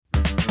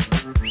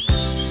Welcome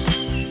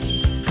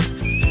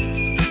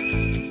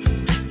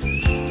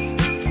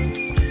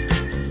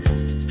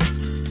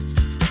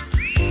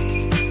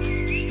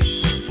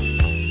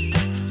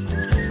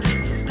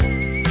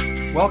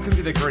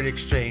to The Great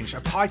Exchange,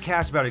 a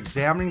podcast about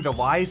examining the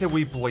lies that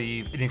we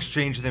believe and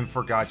exchanging them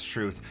for God's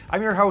truth.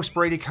 I'm your host,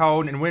 Brady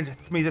Cohn, and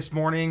with me this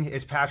morning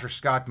is Pastor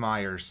Scott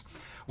Myers.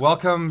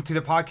 Welcome to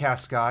the podcast,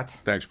 Scott.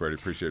 Thanks, Brady.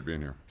 Appreciate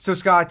being here. So,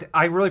 Scott,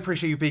 I really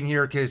appreciate you being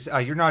here because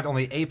you're not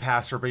only a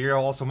pastor, but you're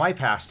also my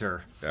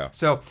pastor. Yeah.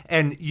 So,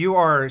 and you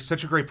are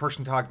such a great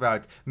person to talk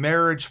about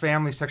marriage,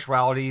 family,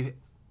 sexuality,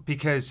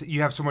 because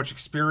you have so much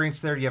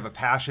experience there. You have a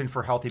passion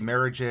for healthy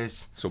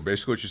marriages. So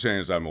basically what you're saying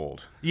is I'm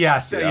old.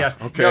 Yes, Yeah.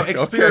 yes. Okay. No,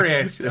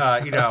 experienced,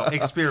 Okay.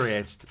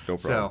 experienced. No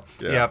problem.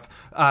 So, Yeah. yep.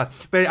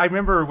 But I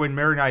remember when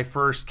Mary and I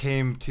first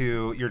came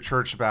to your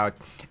church about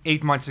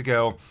 8 months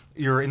ago,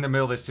 you're in the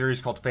middle of this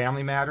series called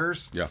Family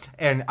Matters. Yeah.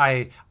 And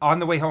on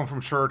the way home from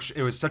church,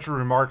 it was such a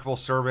remarkable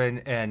sermon.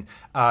 And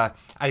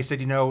I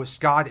said,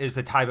 Scott is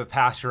the type of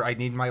pastor I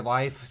need in my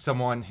life,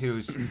 someone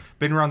who's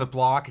been around the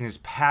block and is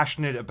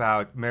passionate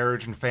about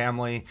marriage and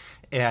family.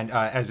 And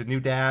as a new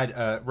dad,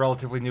 a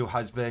relatively new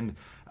husband,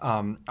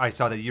 I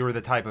saw that you were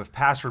the type of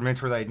pastor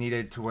mentor that I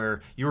needed, to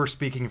where you were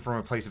speaking from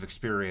a place of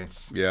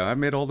experience. Yeah, I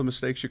made all the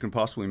mistakes you can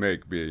possibly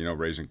make, be it,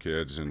 raising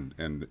kids and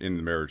in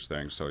the marriage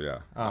thing. So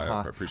yeah,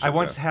 I appreciate I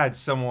once that. had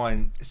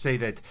someone say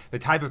that the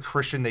type of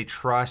Christian they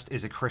trust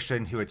is a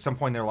Christian who at some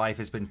point in their life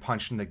has been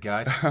punched in the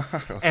gut.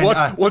 And,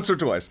 Once or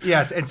twice.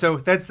 Yes, and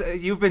so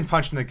you've been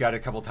punched in the gut a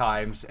couple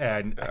times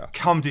and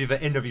come to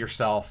the end of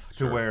yourself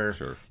to where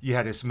you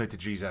had to submit to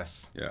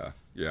Jesus.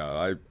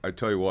 Yeah. I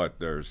tell you what,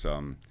 there's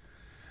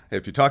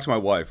if you talk to my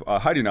wife,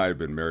 Heidi and I have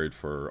been married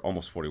for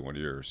almost 41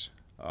 years,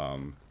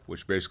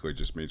 which basically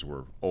just means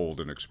we're old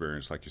and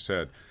experienced, like you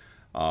said.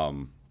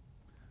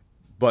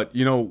 But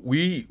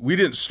we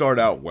didn't start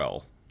out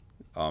well.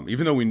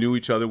 Even though we knew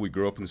each other, we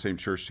grew up in the same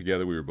church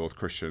together. We were both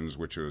Christians,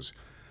 which was,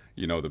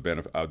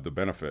 the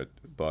benefit.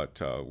 But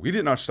we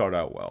did not start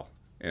out well,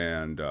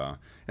 and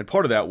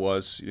part of that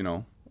was,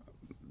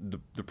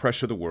 the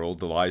pressure of the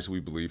world, the lies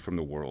we believe from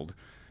the world,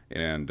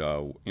 and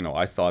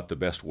I thought the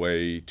best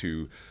way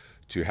to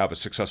have a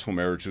successful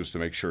marriage was to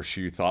make sure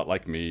she thought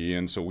like me,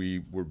 and so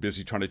we were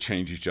busy trying to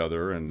change each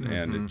other, and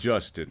it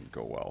just didn't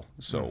go well.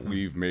 So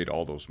we've made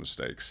all those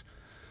mistakes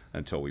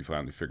until we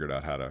finally figured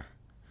out how to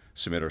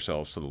submit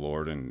ourselves to the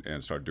Lord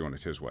and start doing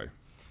it His way.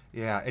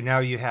 Yeah, and now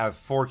you have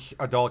 4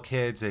 adult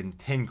kids and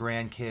 10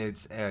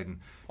 grandkids, and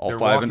all they're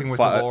five walking and with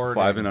five, the Lord.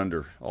 5 and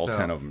under, all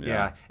 10 of them.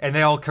 Yeah, and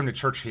they all come to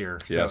church here,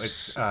 so Yes.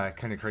 it's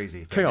kind of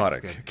crazy. But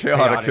chaotic. it's good.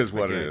 Chaotic is but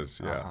what it good.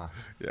 is. Yeah,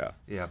 yeah.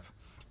 Yep.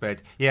 But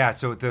yeah,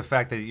 so the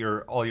fact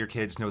that all your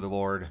kids know the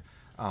Lord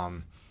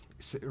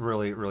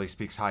really, really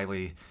speaks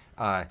highly.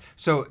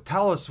 So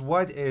tell us,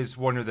 what is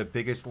one of the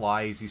biggest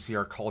lies you see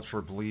our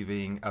culture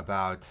believing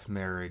about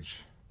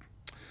marriage?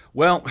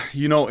 Well,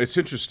 it's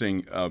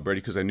interesting,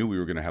 Brady, because I knew we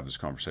were going to have this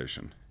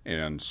conversation.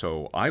 And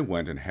so I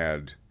went and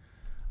had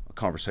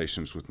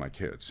conversations with my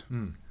kids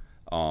and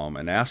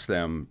asked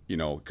them,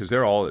 because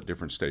they're all at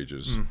different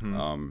stages.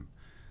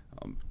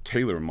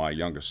 Taylor, my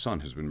youngest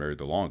son, has been married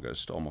the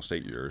longest, almost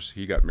 8 years.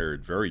 He got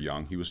married very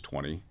young. He was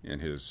 20,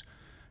 and his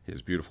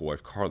beautiful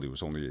wife, Carly,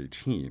 was only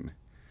 18.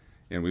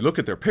 And we look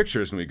at their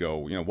pictures and we go,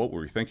 what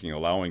were we thinking,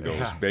 allowing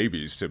those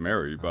babies to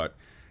marry? But,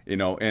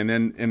 and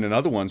then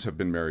other ones have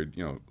been married,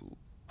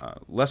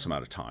 less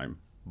amount of time.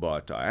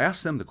 But I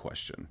asked them the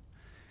question,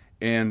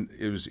 and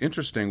it was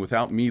interesting.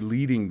 Without me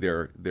leading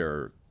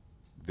their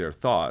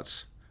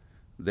thoughts,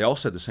 they all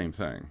said the same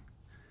thing.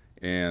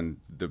 And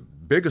the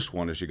biggest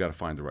one is you got to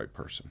find the right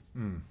person.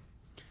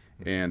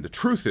 And the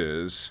truth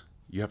is,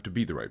 you have to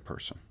be the right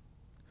person.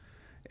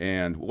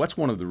 And that's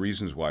one of the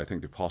reasons why I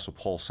think the Apostle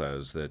Paul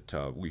says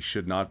that we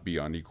should not be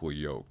unequally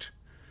yoked.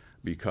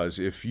 Because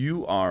if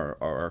you are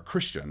a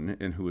Christian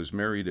and who is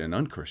married an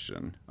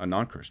a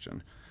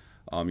non-Christian,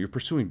 you're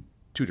pursuing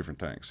two different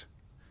things.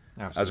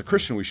 Absolutely. As a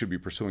Christian, we should be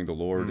pursuing the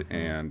Lord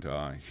and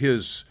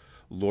His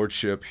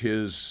lordship,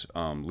 His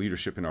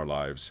leadership in our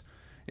lives.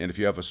 And if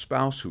you have a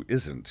spouse who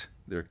isn't,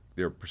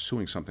 they're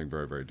pursuing something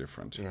very, very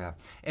different. Yeah.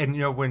 And,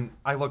 when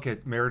I look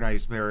at Mary and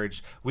I's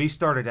marriage, we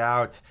started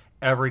out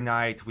every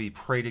night, we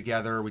pray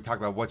together, we talk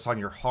about what's on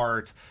your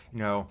heart,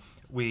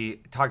 we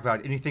talk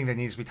about anything that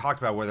needs to be talked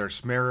about, whether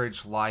it's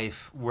marriage,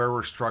 life, where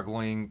we're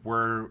struggling,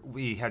 where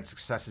we had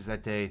successes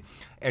that day.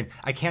 And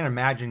I can't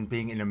imagine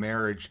being in a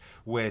marriage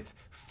with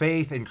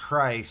faith in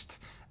Christ,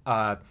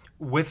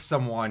 with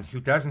someone who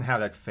doesn't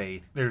have that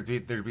faith. There'd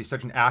be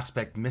such an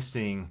aspect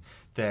missing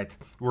that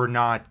we're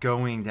not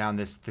going down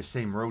the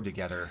same road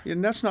together.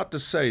 And that's not to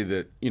say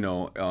that,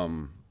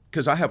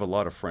 because I have a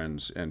lot of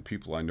friends and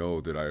people I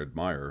know that I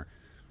admire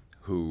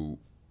who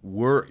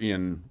were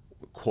in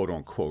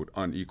quote-unquote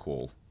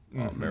unequal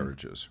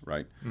marriages,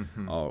 right?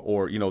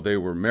 Or, they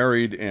were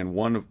married and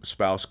one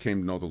spouse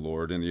came to know the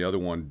Lord and the other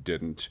one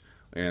didn't,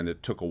 and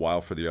it took a while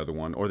for the other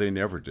one, or they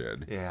never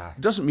did. Yeah.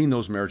 It doesn't mean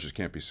those marriages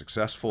can't be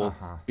successful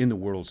in the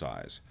world's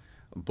eyes,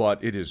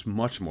 but it is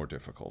much more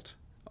difficult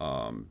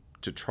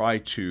to try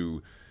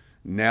to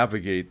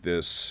navigate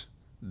this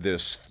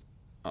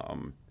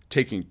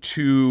taking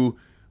two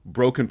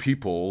broken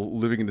people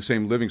living in the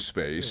same living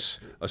space,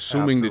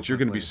 assuming that you're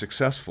going to be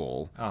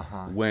successful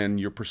when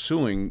you're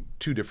pursuing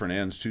two different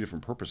ends, two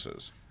different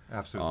purposes.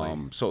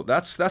 Absolutely. So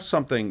that's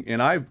something.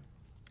 And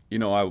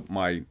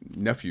my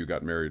nephew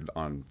got married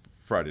on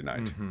Friday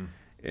night,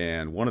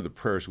 and one of the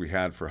prayers we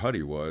had for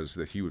Huddy was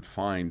that he would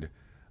find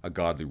a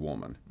godly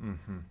woman,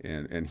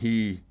 and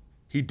he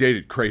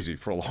dated crazy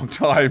for a long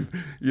time,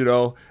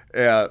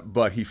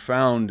 but he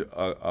found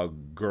a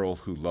girl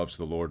who loves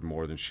the Lord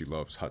more than she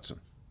loves Hudson.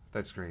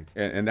 That's great.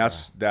 And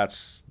that's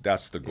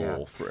the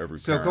goal for every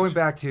parent. So going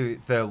back to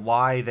the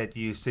lie that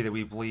you say that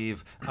we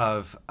believe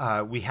of,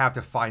 we have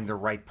to find the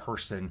right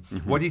person.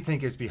 What do you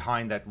think is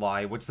behind that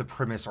lie? What's the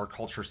premise our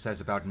culture says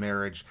about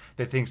marriage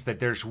that thinks that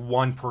there's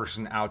one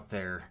person out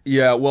there?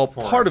 Yeah, well,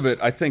 part of it,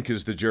 I think,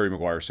 is the Jerry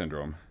Maguire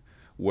syndrome,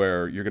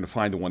 where you're going to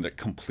find the one that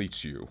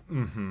completes you.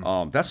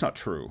 That's not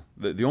true.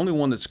 The only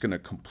one that's going to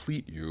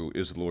complete you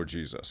is the Lord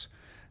Jesus.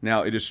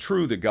 Now, it is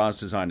true that God's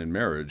design in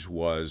marriage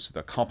was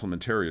the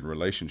complementarian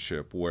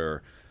relationship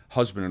where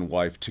husband and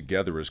wife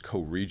together as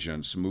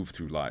co-regents move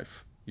through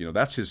life.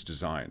 That's his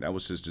design. That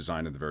was his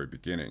design in the very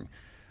beginning.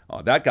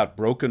 That got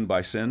broken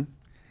by sin.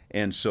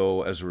 And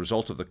so as a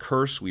result of the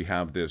curse, we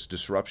have this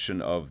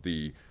disruption of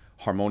the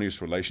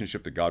harmonious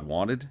relationship that God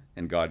wanted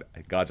and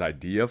God's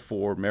idea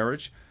for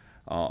marriage.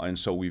 And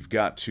so we've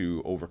got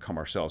to overcome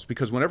ourselves.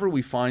 Because whenever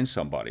we find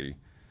somebody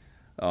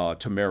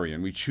to marry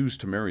and we choose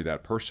to marry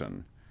that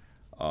person,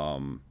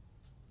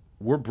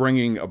 we're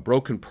bringing a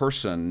broken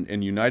person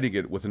and uniting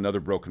it with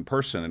another broken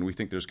person, and we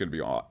think there's going to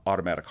be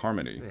automatic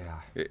harmony. Yeah.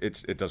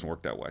 It doesn't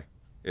work that way.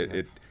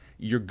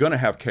 You're going to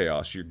have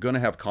chaos. You're going to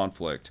have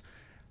conflict.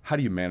 How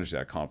do you manage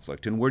that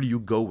conflict, and where do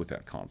you go with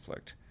that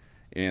conflict?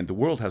 And the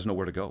world has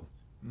nowhere to go,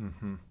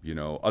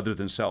 other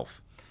than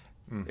self.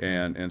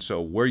 And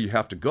so where you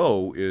have to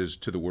go is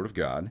to the Word of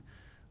God,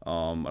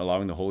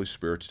 allowing the Holy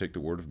Spirit to take the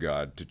Word of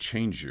God to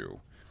change you.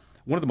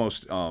 One of the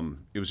most,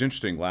 it was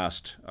interesting,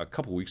 a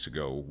couple weeks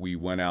ago, we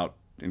went out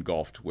and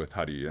golfed with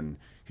Huddy and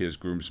his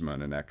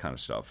groomsmen and that kind of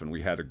stuff, and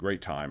we had a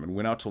great time, and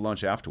went out to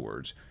lunch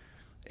afterwards.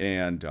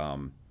 And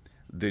one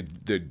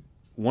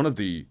of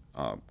the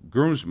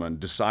groomsmen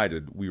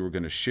decided we were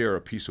going to share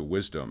a piece of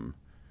wisdom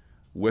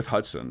with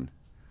Hudson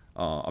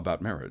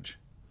about marriage.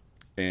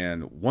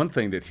 And one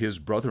thing that his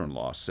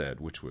brother-in-law said,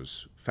 which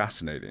was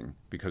fascinating,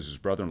 because his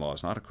brother-in-law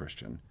is not a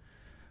Christian,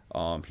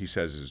 he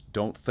says is,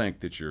 don't think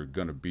that you're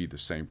going to be the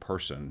same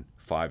person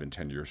 5 and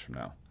 10 years from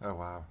now. Oh,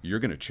 wow. You're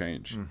going to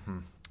change.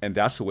 And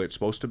that's the way it's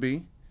supposed to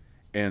be.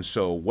 And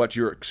so what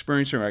you're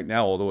experiencing right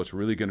now, although it's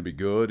really going to be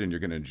good and you're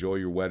going to enjoy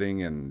your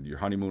wedding and your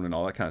honeymoon and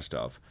all that kind of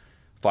stuff,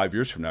 5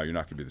 years from now, you're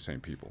not going to be the same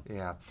people.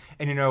 Yeah.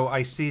 And,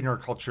 I see in our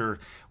culture,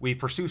 we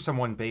pursue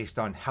someone based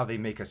on how they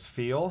make us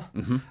feel.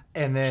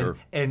 And then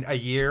in a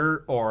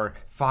year or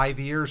 5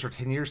 years or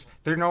 10 years,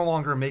 they're no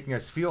longer making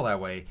us feel that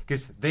way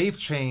because they've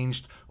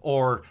changed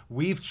or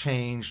we've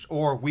changed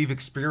or we've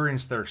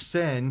experienced their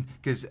sin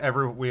because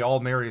we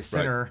all marry a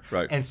sinner.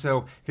 Right. And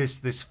so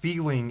this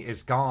feeling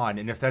is gone.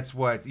 And if that's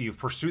what you've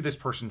pursued this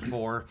person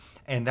for,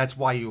 and that's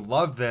why you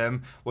love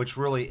them, which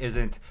really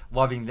isn't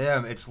loving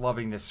them, it's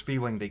loving this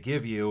feeling they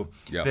give you,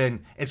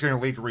 then it's going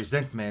to lead to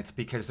resentment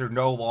because they're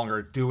no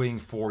longer doing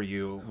for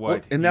you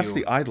what and that's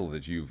the idol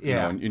that you've,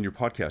 in your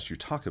podcast you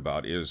talk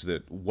about is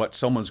that what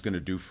someone's going to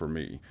do for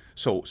me.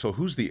 So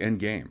who's the end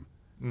game?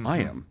 I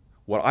am.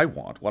 What I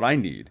want, what I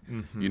need.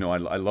 I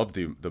love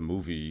the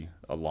movie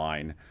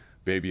line,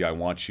 baby, I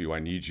want you, I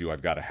need you,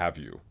 I've got to have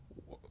you.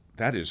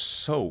 That is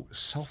so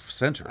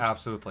self-centered.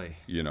 Absolutely.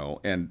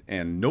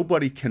 And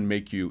nobody can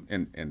make you,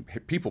 and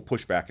people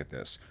push back at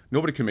this,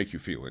 nobody can make you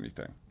feel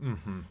anything.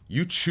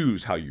 You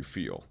choose how you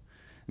feel.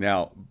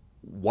 Now,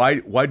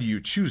 why do you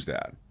choose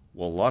that?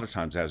 Well, a lot of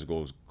times as it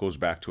goes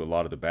back to a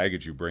lot of the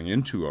baggage you bring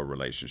into a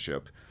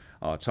relationship,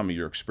 some of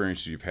your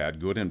experiences you've had,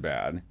 good and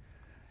bad.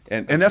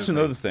 And that's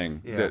another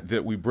thing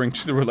that we bring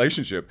to the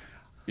relationship.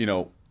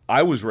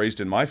 I was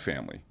raised in my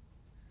family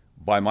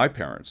by my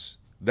parents.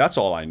 That's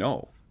all I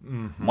know.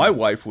 My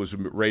wife was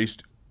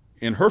raised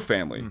in her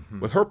family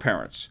with her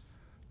parents,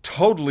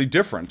 totally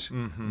different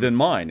than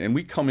mine. And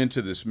we come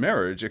into this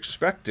marriage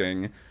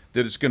expecting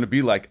that it's going to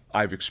be like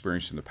I've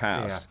experienced in the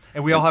past. Yeah.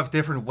 And we all have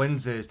different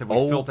lenses that we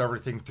filter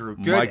everything through,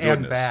 good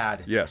and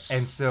bad. Yes.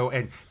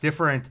 And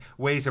different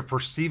ways of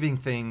perceiving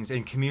things,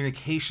 and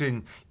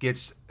communication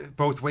gets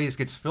both ways,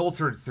 gets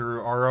filtered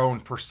through our own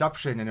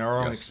perception and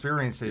our own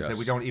experiences that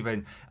we don't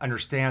even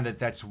understand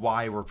that's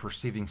why we're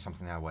perceiving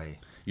something that way.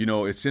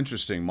 It's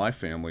interesting. My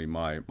family,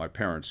 my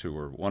parents, who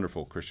were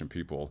wonderful Christian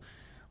people,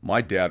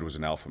 my dad was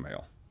an alpha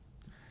male.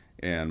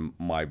 And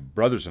my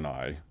brothers and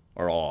I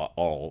are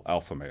all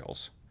alpha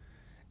males.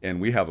 And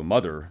we have a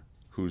mother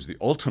who's the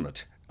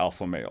ultimate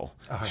alpha male.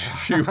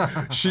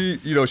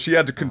 She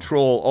had to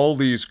control all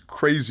these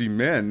crazy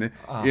men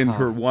in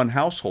her one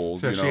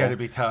household. So she had to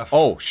be tough.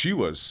 Oh, she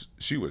was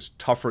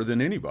tougher than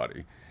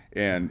anybody.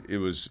 And it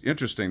was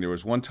interesting. There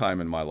was one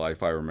time in my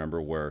life I remember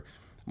where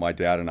my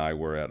dad and I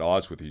were at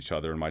odds with each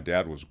other, and my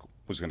dad was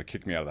going to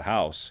kick me out of the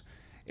house.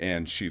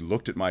 And she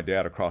looked at my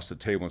dad across the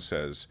table and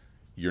says,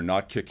 "You're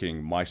not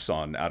kicking my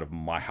son out of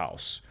my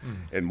house."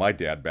 And my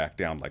dad backed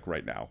down like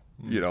right now,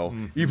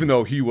 even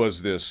though he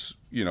was this,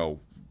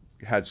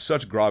 had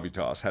such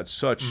gravitas, had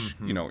such,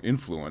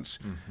 influence,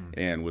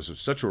 and was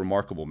such a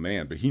remarkable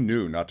man, but he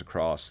knew not to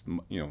cross,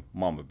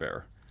 Mama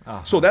Bear.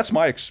 So that's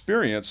my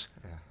experience.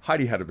 Yeah.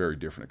 Heidi had a very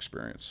different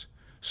experience.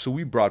 So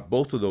we brought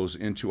both of those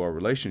into our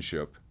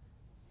relationship,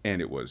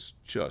 and it was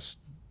just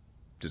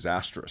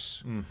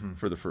disastrous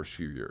for the first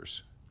few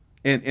years.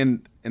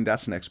 And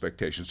that's an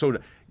expectation. So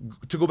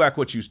to go back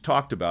what you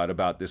talked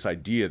about this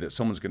idea that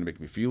someone's going to make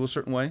me feel a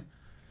certain way.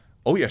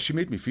 Oh yeah, she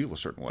made me feel a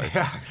certain way.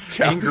 Yeah,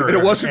 anger. And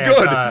it wasn't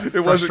good.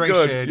 It wasn't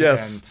good.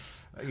 Yes.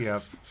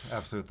 Yeah,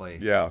 absolutely.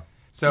 Yeah.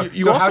 So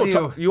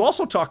you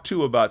also talk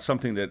too about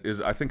something that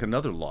is, I think,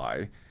 another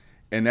lie,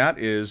 and that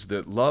is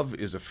that love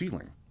is a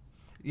feeling.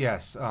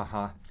 Yes.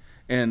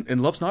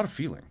 And love's not a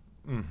feeling.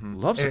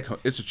 Love's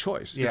it's a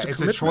choice. Yeah,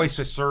 it's a choice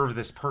to serve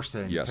this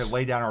person, to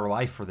lay down our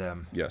life for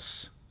them.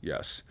 Yes.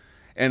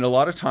 And a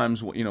lot of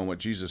times, what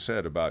Jesus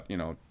said about,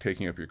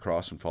 taking up your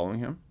cross and following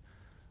him,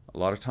 a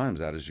lot of times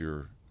that is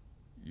your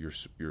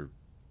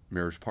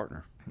marriage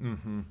partner.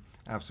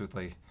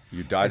 Absolutely.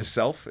 You die to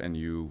self, and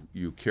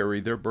you carry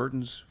their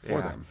burdens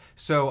for them.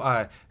 So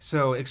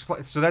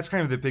that's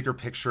kind of the bigger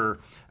picture.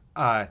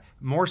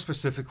 More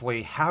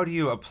specifically, how do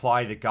you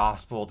apply the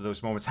gospel to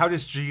those moments? How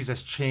does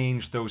Jesus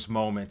change those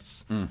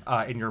moments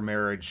in your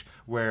marriage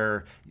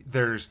where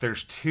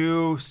there's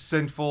two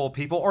sinful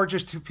people, or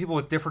just two people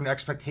with different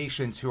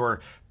expectations who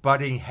are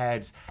butting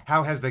heads?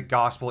 How has the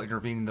gospel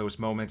intervened in those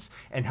moments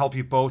and help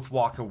you both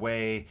walk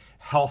away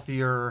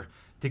healthier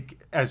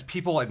as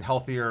people and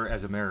healthier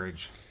as a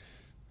marriage?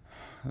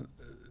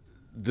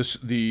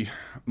 The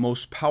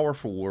most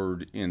powerful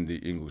word in the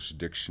English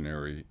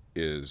dictionary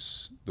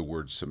is the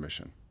word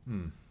submission.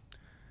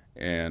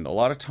 And a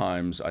lot of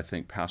times I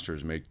think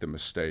pastors make the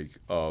mistake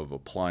of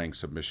applying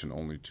submission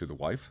only to the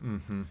wife,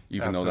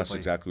 even though that's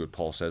exactly what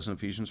Paul says in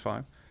Ephesians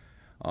 5.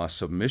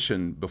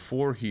 Submission,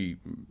 before he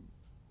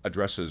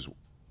addresses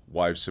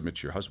wives, submit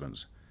to your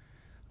husbands,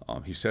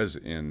 he says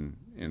in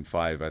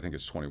 5, I think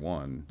it's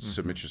 21,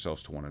 submit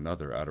yourselves to one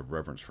another out of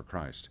reverence for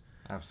Christ.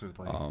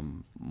 Absolutely.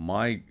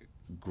 My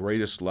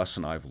greatest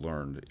lesson I've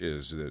learned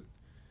is that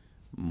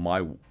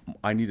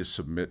I need to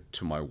submit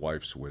to my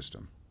wife's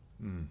wisdom.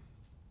 Often.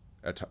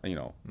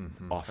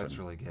 That's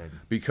really good.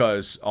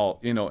 Because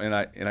and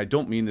I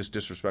don't mean this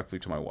disrespectfully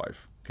to my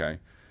wife. Okay,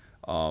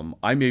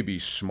 I may be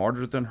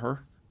smarter than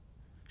her.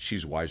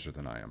 She's wiser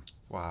than I am.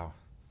 Wow.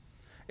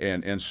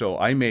 And so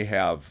I may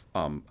have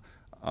a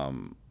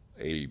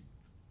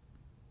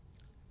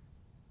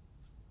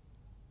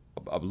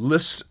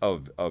list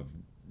of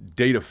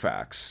data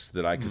facts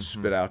that I can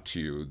spit out to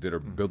you that are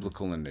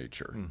biblical in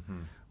nature.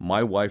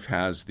 My wife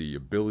has the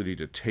ability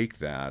to take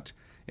that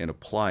and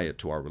apply it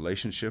to our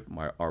relationship,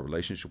 our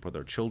relationship with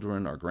our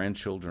children, our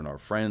grandchildren, our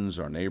friends,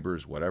 our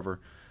neighbors, whatever,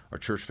 our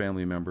church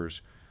family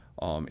members.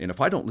 And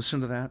if I don't listen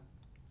to that,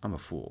 I'm a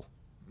fool.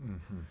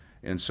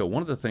 And so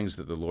one of the things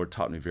that the Lord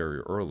taught me very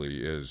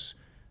early is,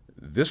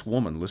 this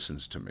woman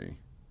listens to me.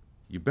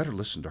 You better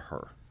listen to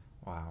her.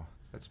 Wow,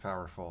 that's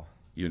powerful.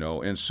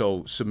 And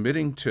so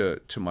submitting to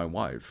my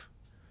wife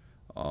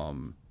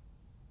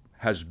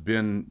has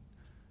been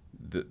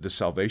the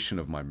salvation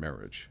of my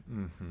marriage.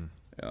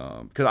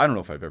 Because I don't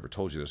know if I've ever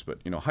told you this, but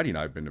Heidi and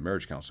I have been to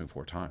marriage counseling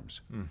 4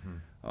 times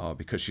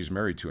because she's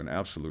married to an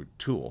absolute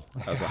tool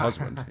as a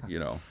husband,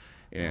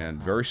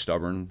 and very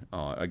stubborn.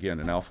 Again,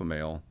 an alpha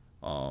male,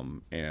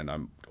 and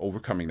I'm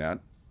overcoming that.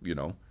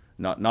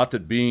 Not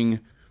that being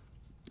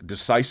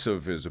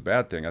decisive is a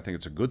bad thing. I think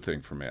it's a good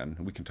thing for men.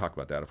 We can talk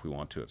about that if we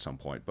want to at some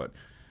point. But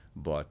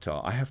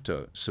I have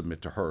to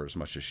submit to her as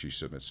much as she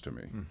submits to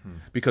me,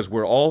 because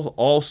we're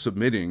all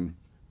submitting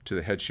to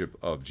the headship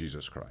of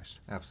Jesus Christ.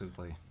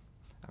 Absolutely.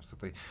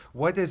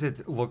 What does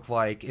it look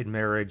like in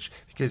marriage?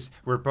 Because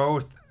we're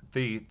both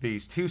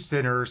these two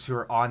sinners who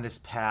are on this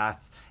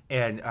path,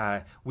 and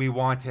we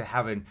want to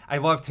have I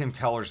love Tim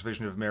Keller's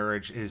vision of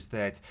marriage is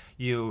that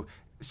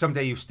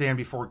someday you stand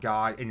before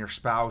God and your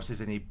spouse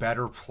is in a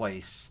better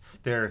place.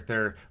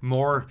 They're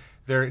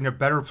in a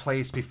better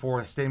place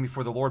standing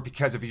before the Lord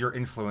because of your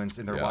influence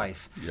in their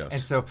life. Yes.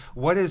 And so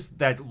what does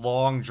that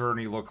long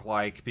journey look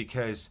like?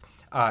 Because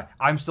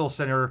I'm still a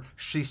sinner.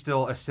 She's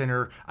still a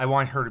sinner. I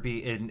want her to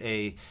be in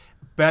a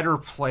better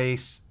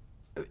place.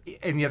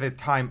 And the other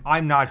time,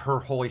 I'm not her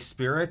Holy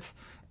Spirit.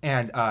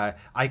 And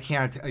I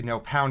can't,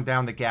 pound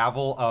down the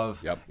gavel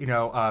of,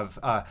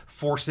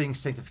 forcing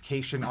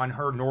sanctification on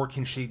her, nor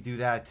can she do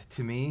that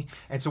to me.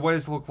 And so what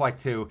does it look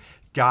like to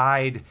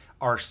guide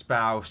our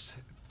spouse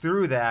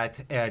through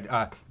that and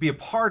be a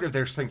part of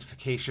their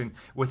sanctification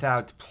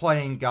without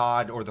playing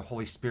God or the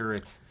Holy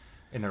Spirit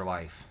in their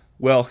life?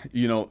 Well,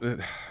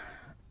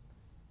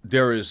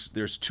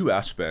 there's 2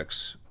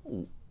 aspects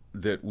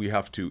that we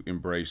have to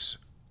embrace,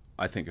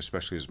 I think,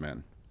 especially as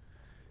men,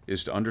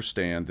 is to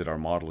understand that our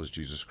model is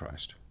Jesus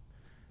Christ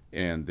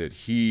and that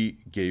he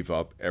gave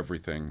up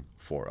everything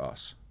for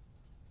us.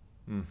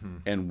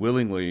 And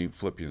willingly,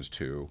 Philippians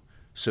 2,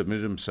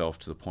 submitted himself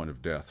to the point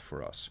of death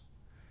for us.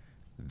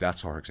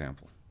 That's our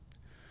example.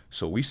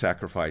 So we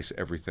sacrifice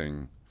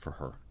everything for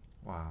her.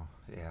 Wow.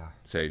 Yeah.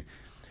 Say,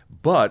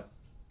 but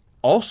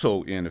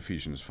also in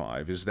Ephesians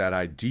 5 is that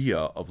idea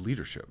of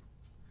leadership.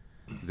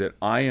 That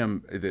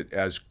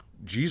as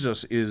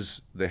Jesus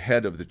is the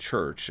head of the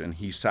church and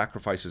he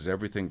sacrifices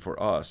everything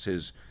for us,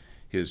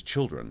 his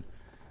children,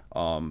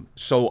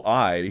 so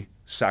I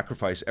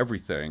sacrifice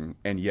everything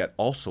and yet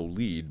also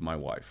lead my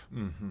wife.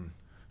 Mm-hmm.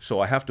 So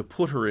I have to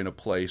put her in a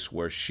place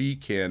where she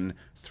can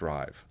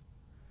thrive.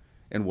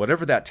 And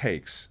whatever that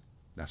takes,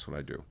 that's what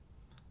I do.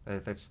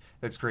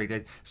 That's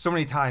great. So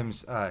many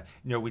times,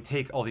 we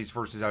take all these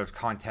verses out of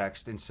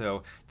context, and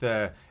so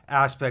the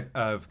aspect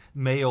of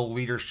male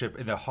leadership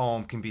in the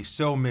home can be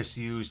so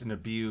misused and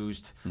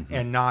abused, mm-hmm.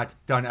 and not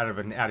done out of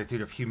an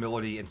attitude of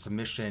humility and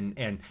submission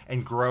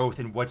and growth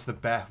and what's the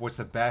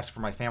best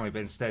for my family,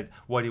 but instead,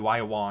 what do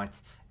I want?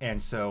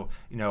 And so,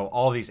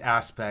 all these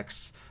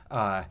aspects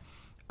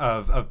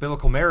of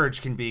biblical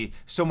marriage can be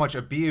so much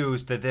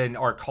abused that then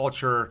our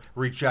culture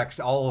rejects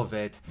all of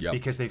it. Yep.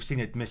 Because they've seen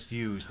it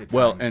misused at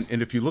times.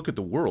 And if you look at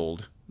the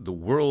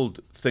world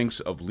thinks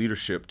of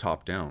leadership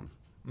top down.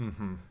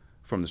 Mm-hmm.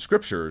 From the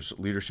scriptures,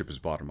 leadership is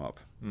bottom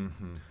up.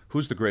 Mm-hmm.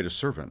 Who's the greatest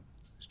servant?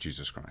 It's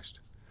Jesus Christ.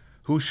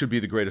 Who should be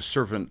the greatest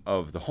servant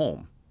of the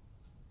home?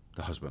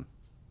 The husband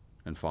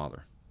and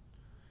father.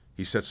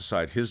 He sets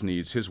aside his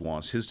needs, his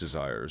wants, his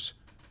desires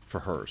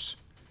for hers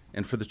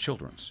and for the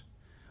children's.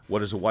 What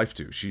does a wife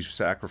do? She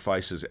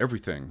sacrifices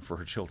everything for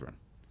her children.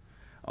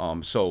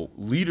 So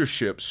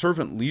leadership,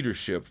 servant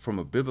leadership from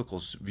a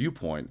biblical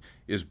viewpoint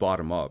is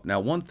bottom up.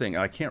 Now, one thing,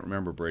 I can't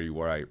remember, Brady,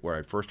 where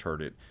I first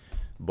heard it,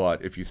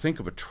 but if you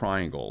think of a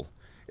triangle,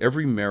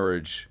 every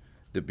marriage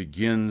that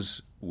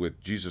begins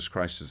with Jesus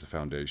Christ as the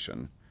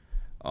foundation,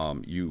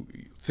 you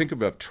think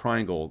of a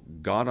triangle,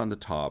 God on the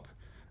top,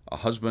 a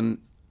husband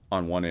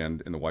on one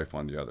end, and the wife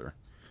on the other.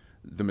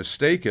 The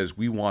mistake is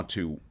we want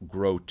to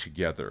grow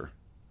together.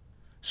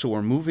 So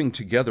we're moving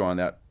together on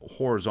that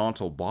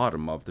horizontal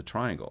bottom of the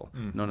triangle.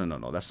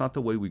 Mm-hmm. No. That's not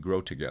the way we grow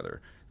together.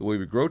 The way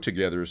we grow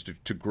together is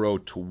to grow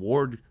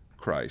toward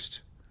Christ,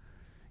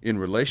 in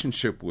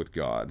relationship with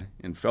God,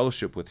 in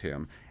fellowship with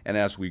Him. And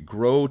as we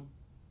grow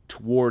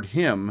toward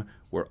Him,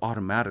 we're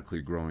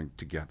automatically growing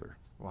together.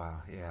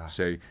 Wow, yeah.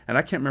 And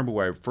I can't remember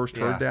where I first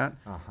heard that,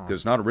 because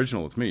it's not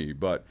original with me,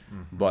 but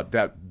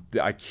that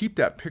I keep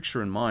that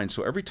picture in mind.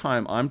 So every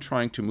time I'm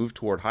trying to move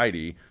toward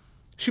Heidi,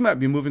 she might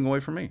be moving away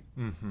from me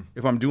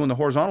if I'm doing the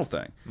horizontal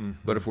thing. Mm-hmm.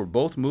 But if we're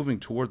both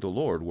moving toward the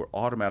Lord, we're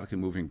automatically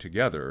moving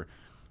together.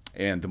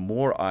 And the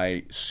more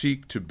I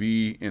seek to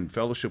be in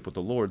fellowship with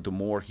the Lord, the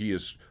more He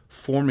is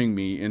forming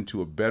me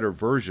into a better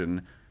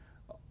version,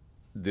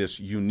 this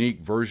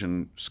unique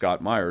version,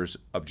 Scott Myers,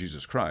 of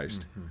Jesus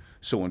Christ. Mm-hmm.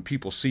 So when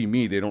people see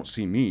me, they don't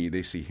see me,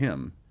 they see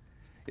Him.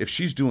 If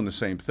she's doing the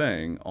same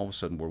thing, all of a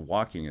sudden we're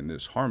walking in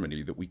this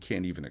harmony that we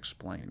can't even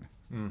explain.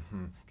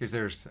 Because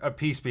there's a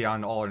peace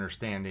beyond all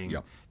understanding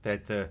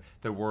that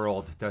the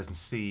world doesn't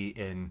see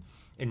in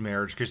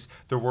marriage. Because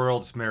the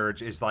world's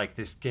marriage is like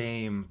this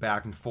game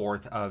back and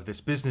forth of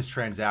this business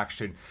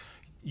transaction.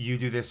 You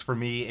do this for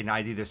me, and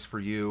I do this for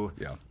you.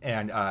 Yeah.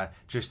 And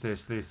just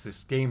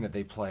this game that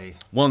they play.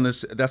 Well, and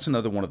that's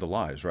another one of the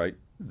lies, right?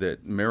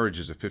 That marriage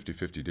is a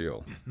 50-50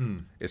 deal. Mm-hmm.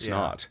 It's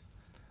not.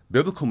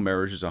 Biblical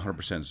marriage is a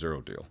 100%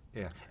 zero deal.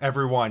 Yeah,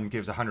 everyone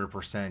gives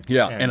 100%.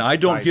 Yeah, and I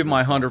don't give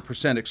my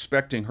 100%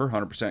 expecting her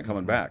 100%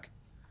 coming back.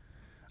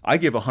 I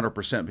give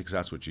 100% because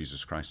that's what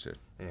Jesus Christ did.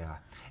 Yeah,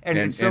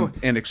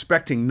 and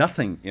expecting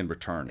nothing in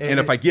return. And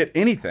if I get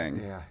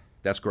anything,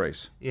 that's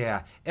grace.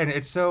 Yeah, and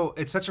it's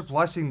such a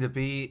blessing to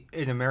be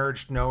in a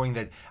marriage knowing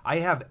that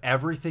I have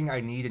everything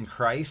I need in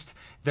Christ.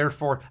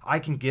 Therefore, I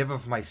can give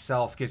of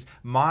myself because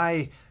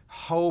my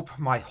hope,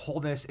 my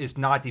wholeness is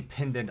not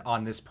dependent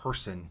on this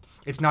person.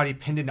 It's not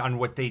dependent on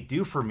what they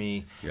do for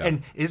me. Yeah.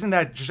 And isn't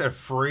that just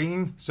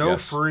freeing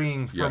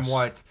from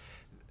what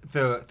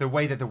the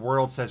way that the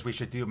world says we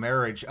should do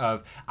marriage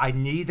of, I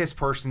need this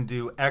person to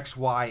do X,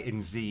 Y,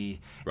 and Z.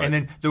 Right. And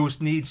then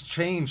those needs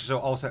change. So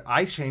also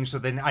I change. So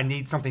then I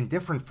need something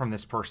different from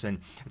this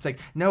person. It's like,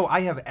 no, I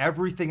have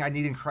everything I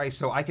need in Christ.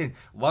 So I can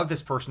love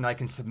this person. I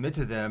can submit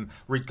to them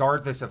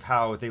regardless of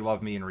how they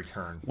love me in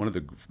return. One of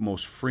the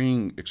most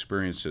freeing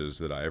experiences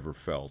that I ever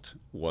felt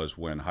was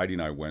when Heidi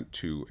and I went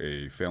to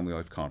a family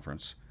life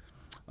conference.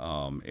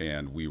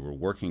 And we were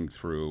working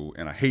through,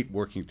 and I hate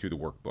working through the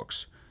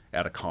workbooks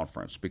at a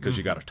conference because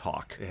you got to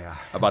talk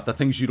about the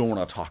things you don't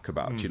want to talk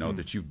about,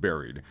 that you've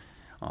buried.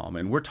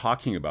 And we're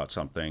talking about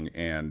something,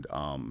 and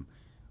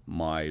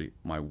my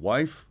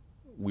wife,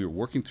 we were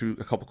working through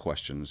a couple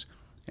questions,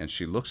 and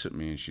she looks at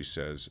me and she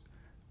says,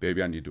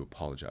 "Baby, I need to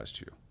apologize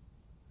to you."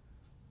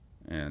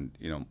 And,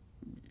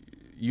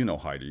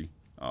 Heidi,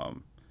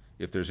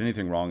 if there's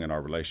anything wrong in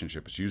our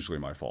relationship, it's usually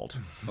my fault,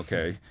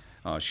 okay?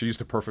 She's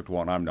the perfect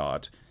one, I'm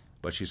not.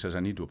 But she says, "I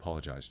need to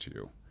apologize to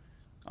you.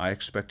 I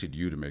expected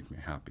you to make me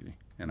happy,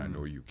 and I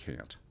know you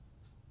can't.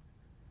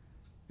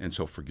 And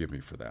so forgive me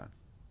for that."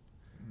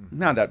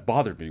 Now, that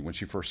bothered me when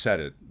she first said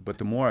it, but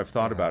the more I've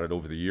thought about it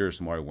over the years,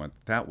 the more I went,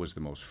 that was the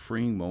most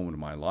freeing moment of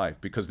my life,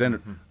 because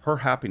then her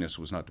happiness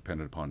was not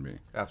dependent upon me.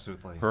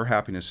 Absolutely. Her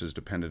happiness is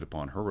dependent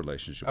upon her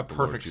relationship with the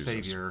Lord Jesus. A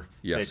perfect Savior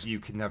Yes. that you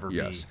can never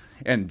Yes.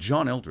 be. And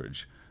John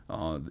Eldridge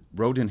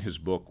wrote in his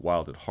book,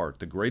 Wild at Heart,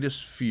 the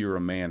greatest fear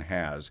a man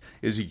has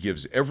is he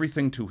gives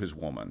everything to his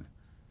woman,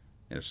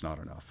 and it's not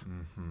enough.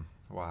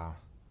 Wow.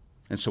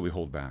 And so we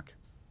hold back.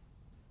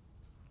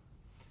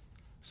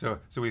 So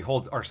we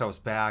hold ourselves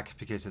back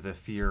because of the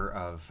fear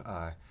of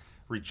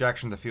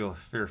rejection, the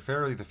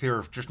fear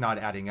of just not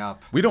adding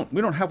up. We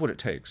don't have what it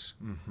takes.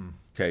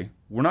 Okay,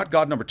 we're not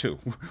God number two.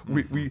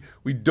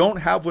 We don't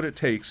have what it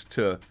takes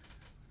to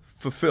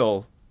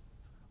fulfill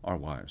our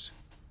wives.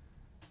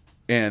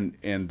 And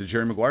the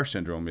Jerry Maguire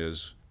syndrome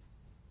is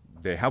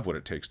they have what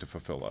it takes to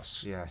fulfill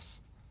us. Yes.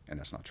 And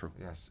that's not true.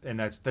 Yes, and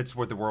that's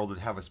what the world would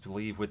have us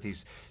believe with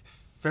these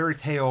fairy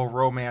tale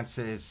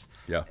romances.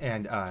 Yeah.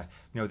 And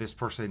this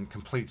person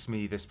completes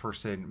me. This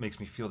person makes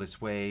me feel this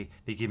way.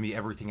 They give me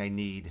everything I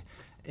need,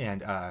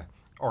 and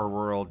our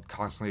world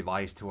constantly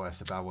lies to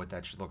us about what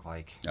that should look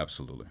like.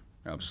 Absolutely.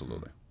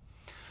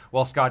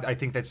 Well, Scott, I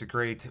think that's a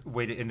great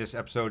way to end this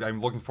episode. I'm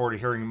looking forward to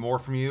hearing more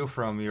from you,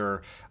 from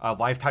your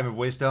lifetime of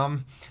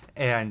wisdom.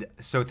 And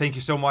so thank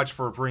you so much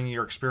for bringing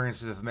your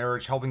experiences of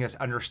marriage, helping us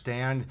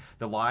understand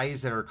the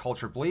lies that our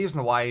culture believes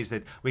and the lies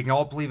that we can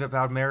all believe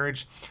about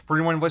marriage. For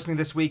anyone listening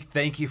this week,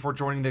 thank you for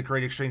joining the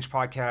Great Exchange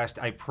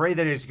podcast. I pray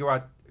that as you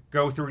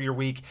go through your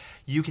week,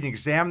 you can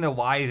examine the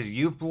lies that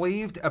you've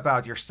believed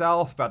about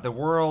yourself, about the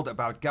world,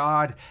 about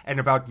God, and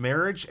about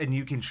marriage, and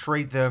you can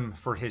trade them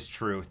for His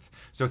truth.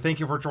 So thank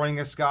you for joining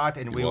us, Scott,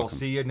 and we will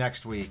see you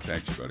next week.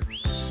 Thank you,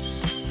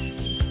 buddy.